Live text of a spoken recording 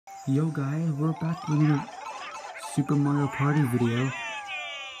Yo guys, we're back with a Super Mario Party video.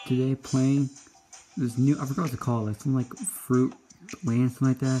 Today playing this new, I forgot what to call it, something like Fruit Land, something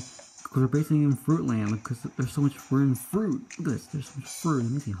like that. Because we're basically in Fruit Land, because there's so much, we're in fruit. Look at this, there's so much fruit, it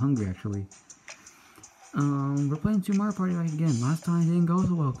makes me hungry actually. We're playing Super Mario Party again. Last time it didn't go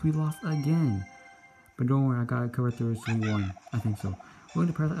so well, we lost again. But don't worry, I got it covered through, so we won. I think so. We're going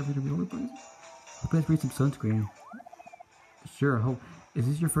to press after the video. Hope you guys read some sunscreen. Sure, I hope. Is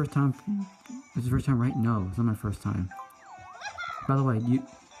this your first time? Is this your first time, right? No, it's not my first time. By the way, do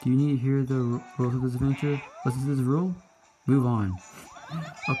you need to hear the rules of this adventure? Listen to this rule? Move on.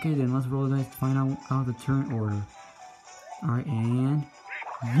 Okay then, let's roll the dice to find out the turn order. Alright, and...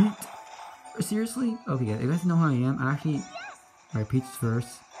 yeet! Seriously? Okay, guys, you guys know how I am. Actually... Alright, Peach's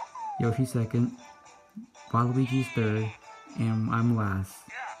first. Yoshi second. Waluigi's third. And I'm last.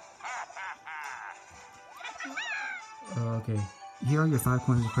 Okay. Here are your 5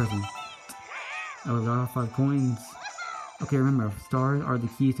 coins as present. Oh, we got 5 coins. Okay, remember, stars are the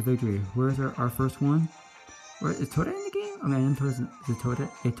keys to victory. Where's our first one? Where is Toadette in the game? I mean, I didn't Toadette. Is it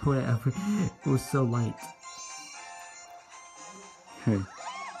Toadette? A Toadette. It was so light. Hey.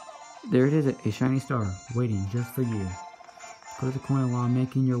 There it is, a shiny star, waiting just for you. Collect the coin while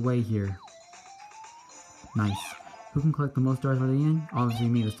making your way here. Nice. Who can collect the most stars by the end? Obviously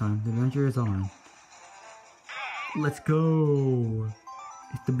me this time. The adventure is on. Let's go!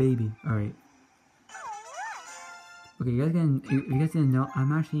 It's the baby. Alright. Okay, you guys didn't know,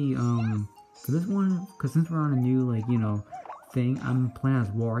 I'm actually, for this one, because since we're on a new, like, you know, thing, I'm playing as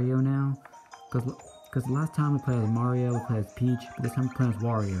Wario now. Because last time we played as Mario, we played as Peach, but this time we're playing as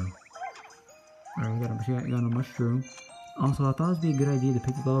Wario. Alright, we got a mushroom. Also, I thought it would be a good idea to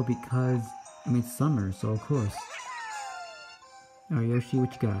pick the level because, I mean, it's summer, so of course. Alright, Yoshi,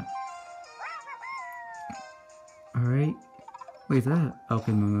 what you got? Alright. Wait, is that?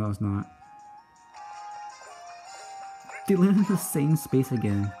 Okay, no, it's not. They land in the same space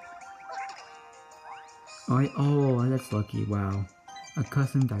again. Alright, oh, that's lucky, wow. A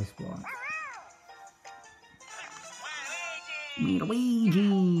custom dice block.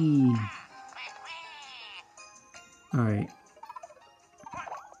 Luigi! Alright.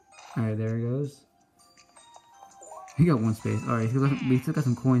 Alright, there it goes. He got 1 space. Alright, we still got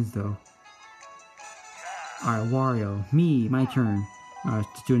some coins though. Alright, Wario. Me, my turn. Alright,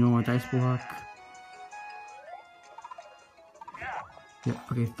 just do a normal dice block. Yep,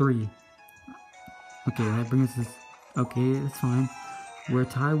 okay, 3. Okay, that brings us this. Okay, that's fine. We're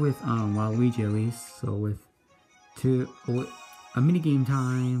tied with Waluigi at least, so with 2 a minigame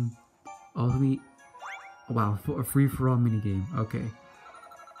time. Wow, a free-for-all minigame. Okay.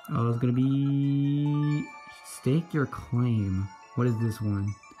 Oh, it's gonna be stake your claim. What is this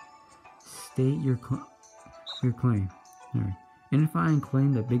one? State your claim. Alright. Identify and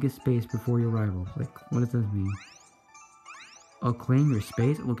claim the biggest space before your rival. Like, what does that mean? Oh, claim your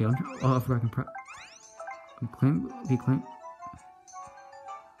space? Okay, I forgot I can claim.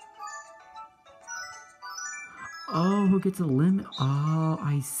 Oh, who gets a limit? Oh,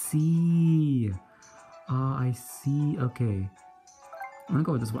 I see. Oh, I see. Okay. I'm gonna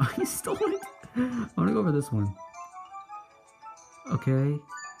go with this one. I stole it. I'm gonna go for this one. Okay.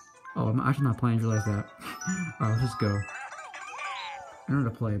 Oh, I'm actually not playing, I realize that. Alright, let's just go. I know how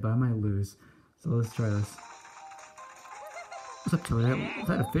to play, but I might lose. So let's try this. What's up, Toadette? Is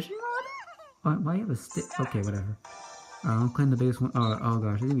that a fishing rod? Why do you have a stick? Okay, whatever. Alright, I'll claim the biggest one. Oh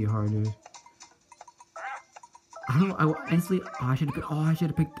gosh, it's gonna be hard, dude. I don't know, instantly. Oh, I should have picked. Oh, I should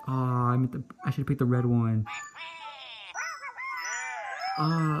have picked. Oh, I should have picked the red one.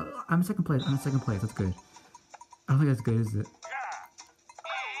 I'm in second place. That's good. I don't think that's good, is it?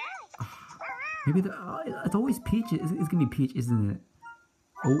 Maybe it's always Peach. It's gonna be Peach, isn't it?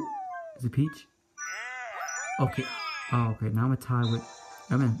 Oh, is it Peach? Okay. Oh, okay. Now I'm a tie with.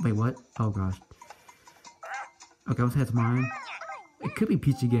 Wait, what? Oh gosh. Okay, I'm gonna say it's mine. It could be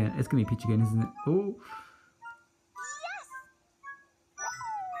Peach again. It's gonna be Peach again, isn't it? Oh.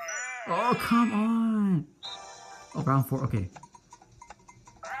 Oh, come on. Oh, round 4. Okay.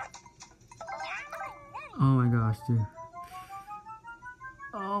 Oh my gosh, dude.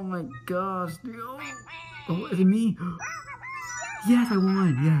 Oh my gosh, dude. Oh, is it me? Yes, I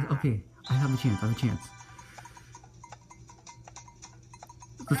won. Yes, okay. I have a chance.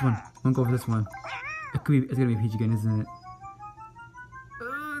 This one. I'm gonna go for this one. It's gonna be Peach again, isn't it?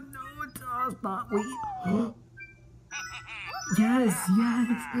 No, it does not. Wait. Yes.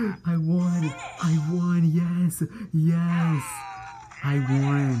 I won. Yes.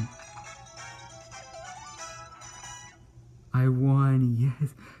 I won.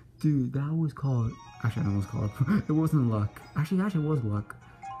 Yes. Dude, that was called... Actually, that was called... It wasn't luck. Actually, it was luck.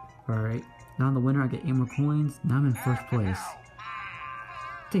 Alright, now I'm the winner. I get 8 more coins. Now I'm in first place.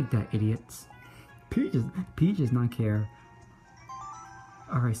 Take that, idiots. Peach does not care.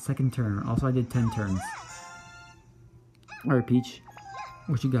 Alright, second turn. Also, I did 10 turns. Alright, Peach.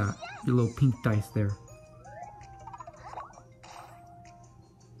 What you got? Your little pink dice there.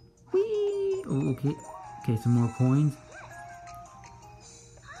 Whee! Oh, okay. Okay, some more coins.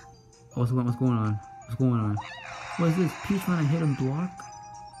 Also, what's going on? What's going on? What is this? Peach trying to hit and block?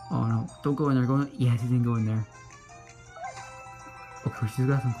 Oh no, don't go in there. Go in. Yes, he didn't go in there. Okay, she's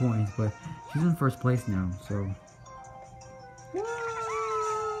got some coins, but she's in first place now, so.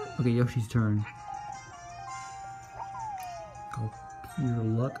 Okay, Yoshi's turn. Go pure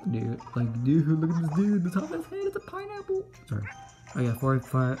luck, dude. Like, dude, look at this dude. The top of his head is a pineapple. Sorry. I got 4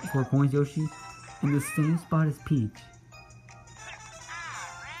 coins, Yoshi. In the same spot as Peach.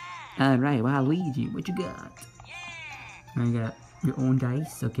 Alright, Waluigi, what you got? I got your own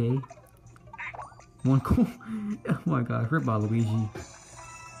dice, okay. 1 coin. Oh my gosh, rip Waluigi.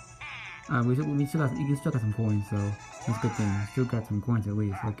 We still got some coins, so that's a good thing. We still got some coins at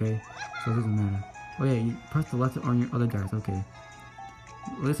least, okay? So it doesn't matter. Oh yeah, you press the left on your other dice, okay.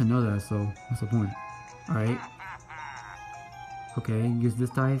 At least I know that, so what's the point? Alright. Okay, use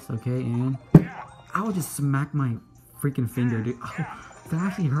this dice, okay, and I will just smack my freaking finger, dude. Oh, that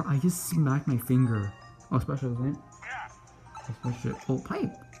actually hurt. I just smacked my finger. Oh, special event. Oh,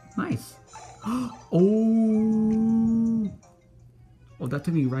 pipe. Nice. Oh. Oh, that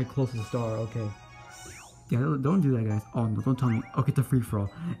took me right close to the star. Okay. Yeah, don't do that, guys. Oh, no, don't tell me. Okay, it's a free-for-all.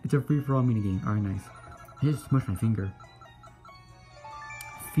 It's a free-for-all minigame. Alright, nice. I just smushed my finger.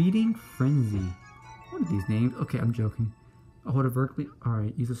 Feeding Frenzy. What are these names? Okay, I'm joking. Oh, hold it vertically.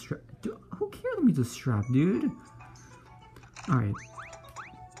 Alright, use a strap. Dude, who cares if I use a strap, dude? Alright.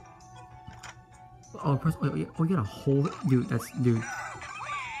 Oh, press. Oh, you gotta hold it. Dude.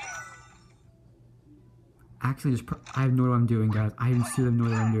 Actually, I have no idea what I'm doing, guys. I have no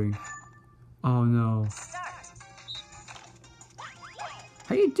idea what I'm doing. Oh no.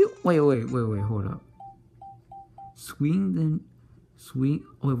 How do you do? Wait, hold up. Swing, then swing.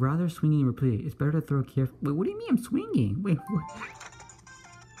 Oh, rather swinging and replay. It's better to throw carefully. Wait, what do you mean I'm swinging? Wait, what?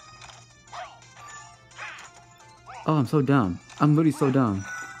 Oh, I'm so dumb. I'm literally so dumb.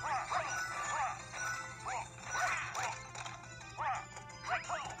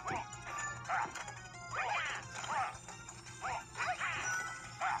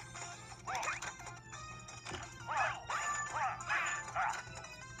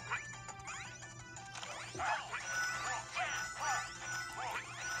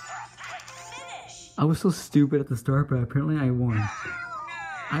 I was so stupid at the start, but apparently I won.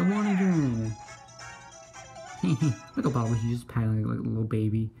 I won again. Look at Bob, he's just paddling like a little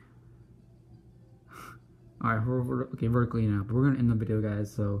baby. Alright, okay, vertically now. But we're gonna end the video,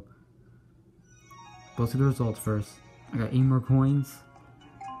 guys, so. Let's see the results first. I got 8 more coins.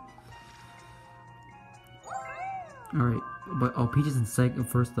 Alright, but oh, Peach is in second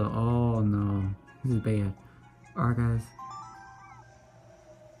first though. Oh no. This is bad. Alright, guys.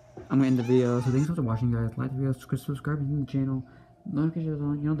 I'm gonna end the video. So thanks so much for watching, guys. Like the video, subscribe to the channel. Notifications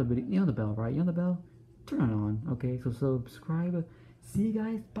on. You know the video. You know the bell, right? You know the bell. Turn it on. Okay. So subscribe. See you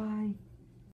guys. Bye.